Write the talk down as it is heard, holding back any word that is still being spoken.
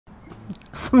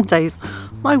Some days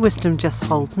my wisdom just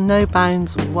holds no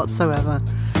bounds whatsoever.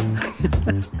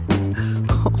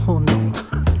 Or not.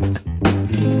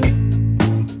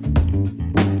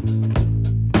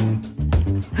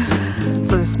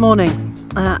 So this morning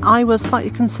I was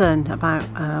slightly concerned about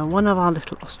one of our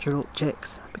little Australorp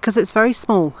chicks because it's very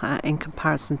small in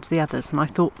comparison to the others, and I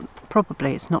thought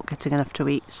probably it's not getting enough to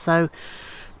eat. So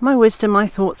my wisdom, I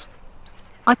thought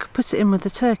I could put it in with the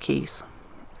turkeys,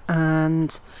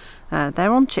 and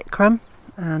they're on chick crumb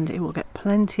and it will get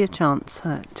plenty of chance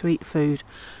to eat food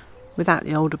without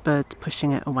the older birds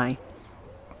pushing it away.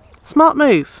 Smart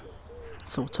move,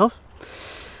 sort of.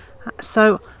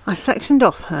 So I sectioned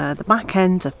off the back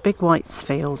end of Big White's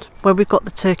field where we've got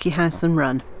the turkey house and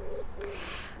run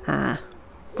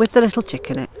with the little chick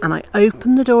in it, and I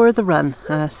opened the door of the run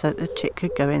so the chick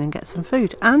could go in and get some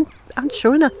food, and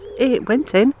sure enough it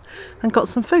went in and got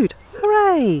some food.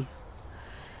 Hooray!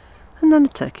 And then the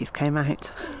turkeys came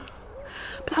out.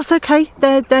 But that's okay,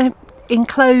 they're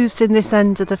enclosed in this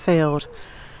end of the field,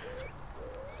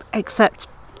 except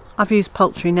I've used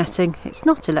poultry netting. It's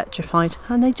not electrified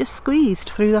and they just squeezed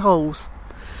through the holes.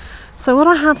 So what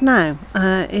I have now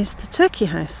is the turkey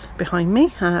house behind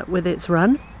me with its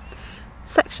run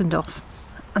sectioned off,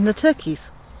 and the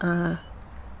turkeys are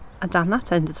down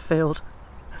that end of the field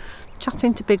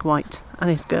chatting to Big White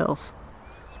and his girls,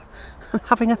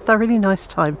 having a thoroughly nice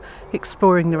time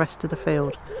exploring the rest of the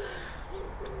field.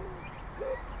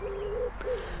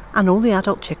 And all the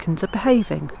adult chickens are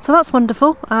behaving, so that's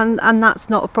wonderful, and that's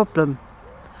not a problem.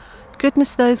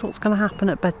 Goodness knows what's going to happen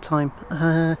at bedtime.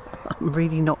 I'm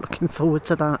really not looking forward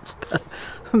to that,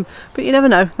 but you never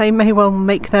know, they may well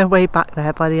make their way back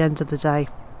there by the end of the day.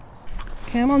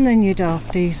 Come on then, you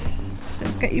dafties,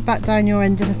 let's get you back down your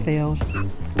end of the field.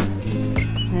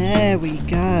 There we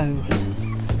go.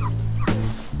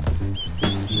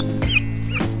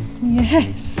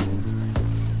 Yes,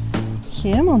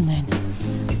 come on then.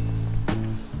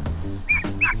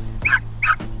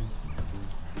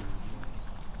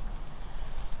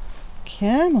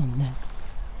 Come on then.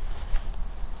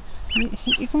 You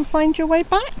think you can find your way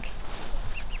back?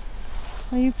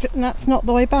 Are you? That's not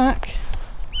the way back.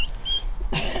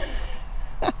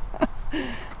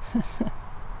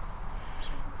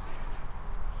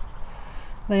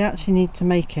 They actually need to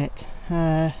make it.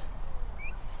 It's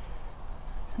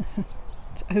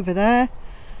over there.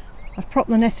 I've propped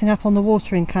the netting up on the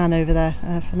watering can over there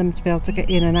for them to be able to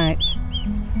get in and out.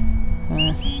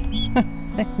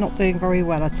 They're not doing very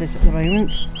well at it at the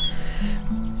moment.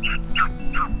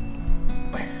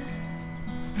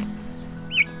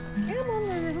 Come on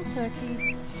then, little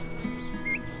turkeys.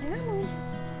 Come on.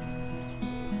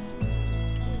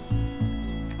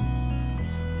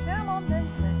 Come on then,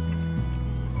 turkeys.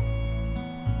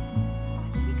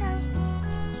 Here you go.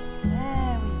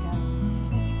 There we go.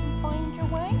 Think you can find your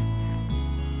way?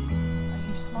 Are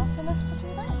you smart enough to do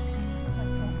that? I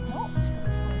think not, but it's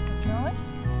worth a try.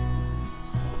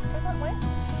 That way.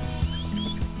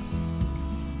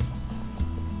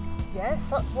 Yes,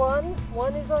 that's one.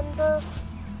 One is under.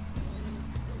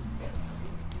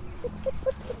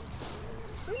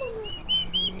 Come on then.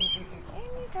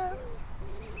 Here you go.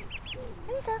 Here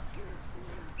you go.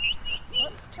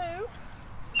 That's two.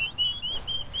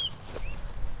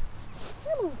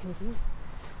 Come on, kiddies.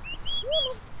 Come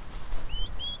on.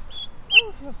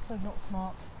 Oh, you're so not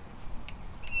smart.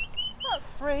 That's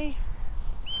three.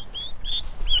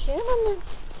 Come on then.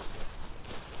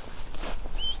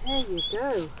 There you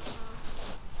go.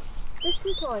 This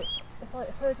is like, it's like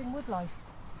herding woodlice.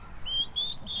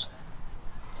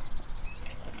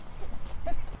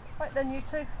 Right then, you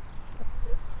two.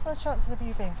 What are the chances of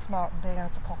you being smart and being able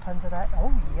to pop under there?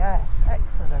 Oh yes,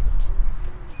 excellent.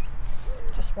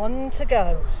 Just one to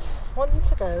go. One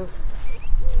to go.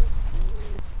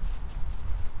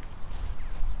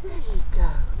 There you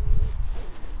go.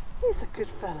 He's a good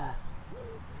fella.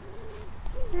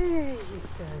 There you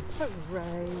go.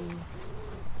 Hooray.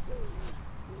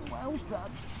 Well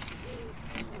done.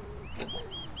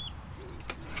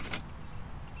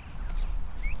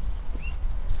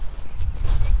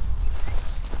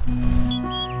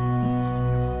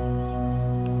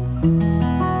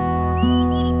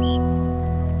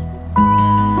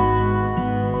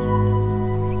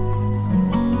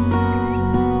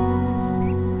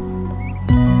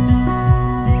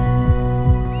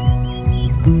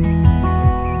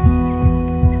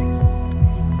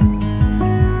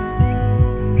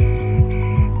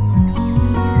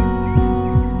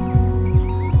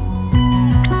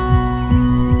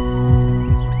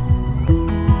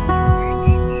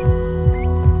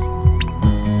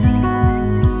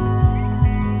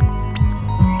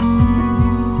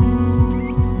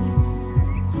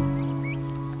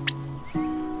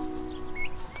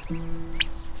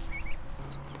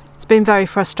 been very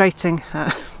frustrating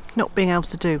not being able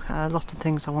to do a lot of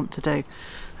things I want to do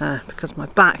because my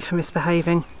back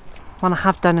misbehaving. When I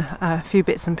have done a few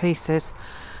bits and pieces,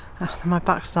 my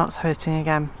back starts hurting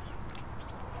again.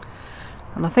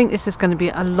 And I think this is going to be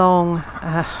a long,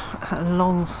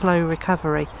 slow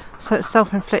recovery. So it's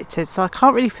self-inflicted, so I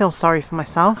can't really feel sorry for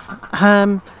myself,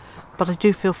 but I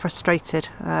do feel frustrated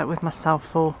with myself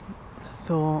for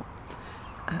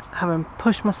having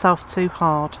pushed myself too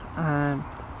hard.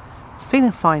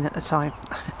 Feeling fine at the time,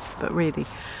 but really,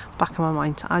 back in my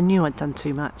mind, I knew I'd done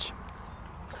too much.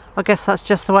 I guess that's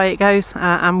just the way it goes,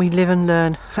 and we live and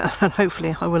learn, and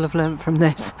hopefully I will have learned from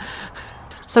this.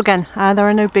 So again, there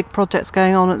are no big projects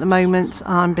going on at the moment.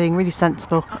 I'm being really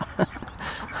sensible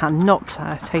and not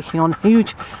taking on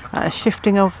huge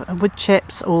shifting of wood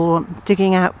chips or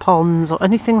digging out ponds or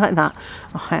anything like that.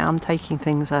 I am taking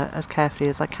things as carefully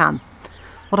as I can.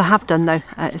 What I have done though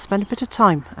is spend a bit of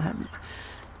time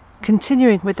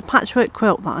continuing with the patchwork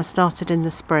quilt that I started in the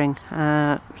spring.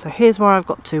 So here's where I've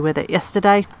got to with it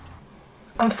yesterday.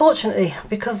 Unfortunately,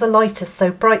 because the light is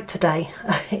so bright today,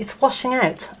 it's washing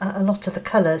out a lot of the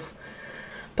colours.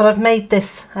 But I've made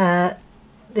this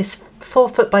this 4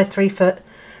 foot by 3 foot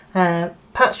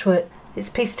patchwork. It's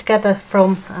pieced together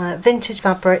from vintage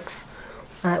fabrics,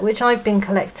 which I've been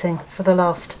collecting for the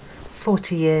last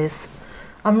 40 years.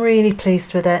 I'm really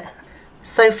pleased with it.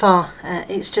 So far,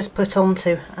 it's just put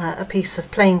onto a piece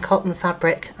of plain cotton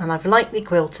fabric, and I've lightly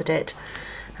quilted it,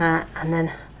 and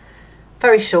then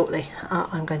very shortly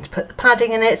I'm going to put the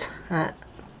padding in it,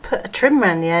 put a trim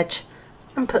around the edge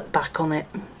and put the back on it.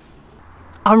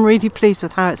 I'm really pleased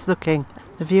with how it's looking.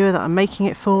 The viewer that I'm making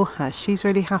it for, she's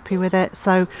really happy with it.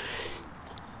 So,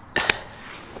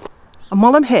 and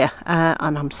while I'm here,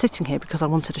 and I'm sitting here because I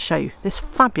wanted to show you this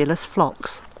fabulous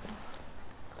phlox.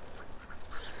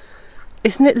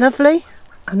 Isn't it lovely?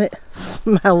 And it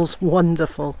smells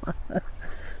wonderful.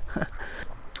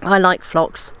 I like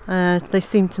phlox. They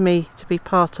seem to me to be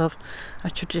part of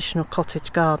a traditional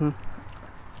cottage garden.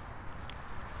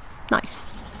 Nice.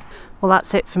 Well,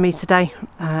 that's it for me today.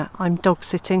 I'm dog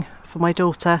sitting for my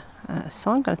daughter, so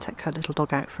I'm going to take her little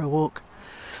dog out for a walk.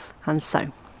 And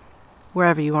so,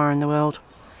 wherever you are in the world.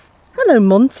 Hello,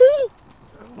 Monty.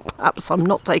 Perhaps I'm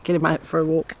not taking him out for a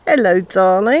walk. Hello,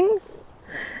 darling.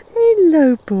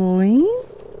 Hello, boy.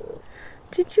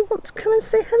 Did you want to come and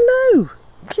say hello?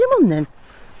 Come on then.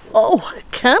 Oh,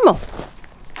 come on.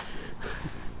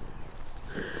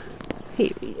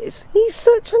 Here he is. He's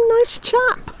such a nice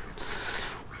chap.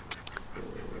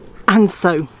 And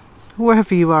so,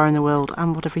 wherever you are in the world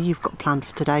and whatever you've got planned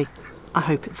for today, I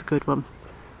hope it's a good one.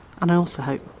 And I also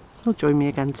hope you'll join me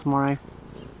again tomorrow.